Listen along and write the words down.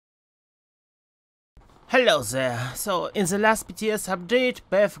Hello there. So in the last PTS update,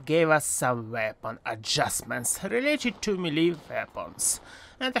 Beth gave us some weapon adjustments related to melee weapons.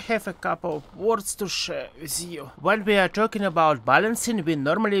 And I have a couple of words to share with you. When we are talking about balancing, we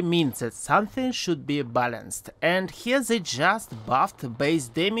normally mean that something should be balanced. And here they just buffed base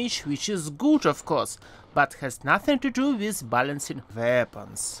damage, which is good of course, but has nothing to do with balancing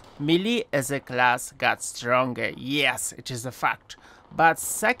weapons. Melee as a class got stronger, yes, it is a fact. But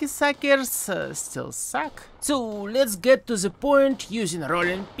sucky suckers still suck. So let's get to the point using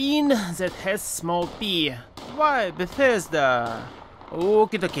rolling pin that has small p. Why Bethesda?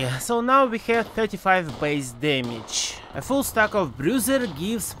 Okay, so now we have 35 base damage. A full stack of bruiser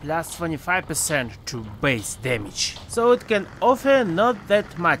gives plus 25% to base damage. So it can offer not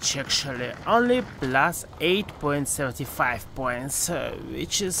that much actually, only plus 8.75 points,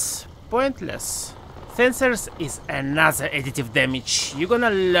 which is pointless. Sensors is another additive damage, you're gonna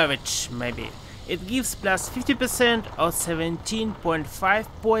love it maybe. It gives plus 50% or 17.5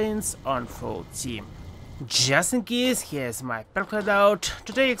 points on full team. Just in case, here's my perk loadout.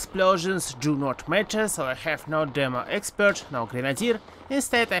 Today explosions do not matter, so I have no demo expert, no grenadier.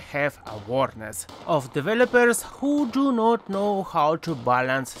 Instead I have awareness of developers who do not know how to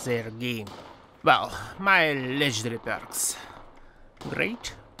balance their game. Well, my legendary perks.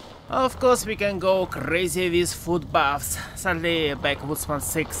 Great. Of course we can go crazy with food buffs. Sadly Backwoodsman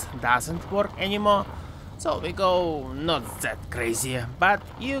 6 doesn't work anymore, so we go not that crazy, but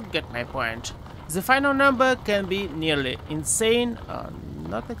you get my point. The final number can be nearly insane,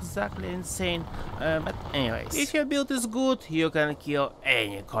 not exactly insane, but anyways. If your build is good, you can kill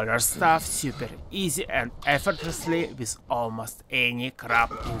any color stuff super easy and effortlessly with almost any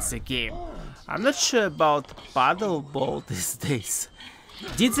crap in the game. I'm not sure about paddle ball these days.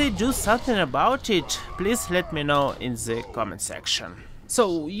 Did they do something about it? Please let me know in the comment section.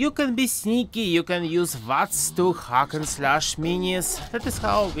 So you can be sneaky, you can use VATS to hack and slash minis. That is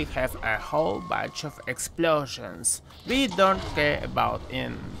how we have a whole bunch of explosions we don't care about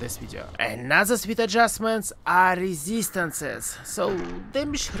in this video. Another sweet adjustments are resistances. So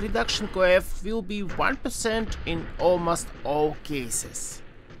damage reduction coef will be 1% in almost all cases.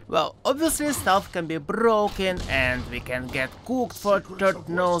 Well, obviously stuff can be broken and we can get cooked for God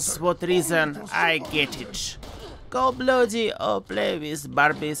knows what reason, I get it. Go bloody or play with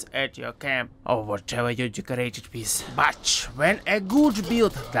Barbies at your camp or whatever you decorate it with. But when a good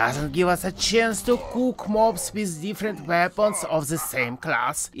build doesn't give us a chance to cook mobs with different weapons of the same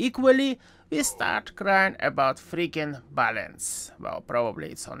class equally, we start crying about freaking balance. Well,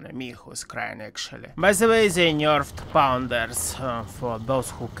 probably it's only me who's crying actually. By the way, they nerfed pounders, for those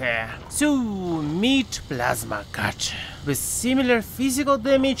who care. So, meet Plasma Cut, with similar physical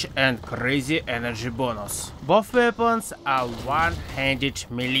damage and crazy energy bonus. Both weapons are one-handed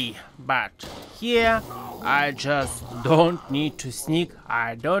melee, but here I just don't need to sneak,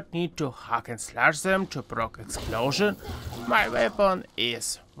 I don't need to hack and slash them to proc explosion. My weapon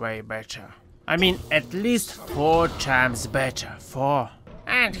is way better. I mean, at least 4 times better. 4.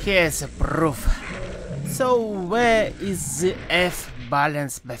 And here's the proof. So where is the F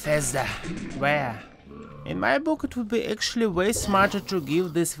balance, Bethesda? Where? In my book it would be actually way smarter to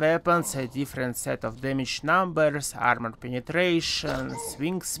give these weapons a different set of damage numbers, armor penetration,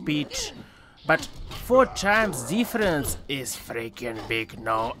 swing speed. But 4 times difference is freaking big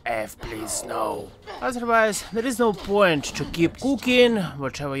no F, please no. Otherwise, there is no point to keep cooking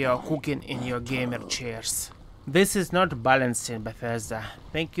whatever you are cooking in your gamer chairs. This is not balancing, Bethesda.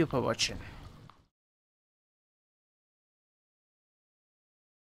 Thank you for watching.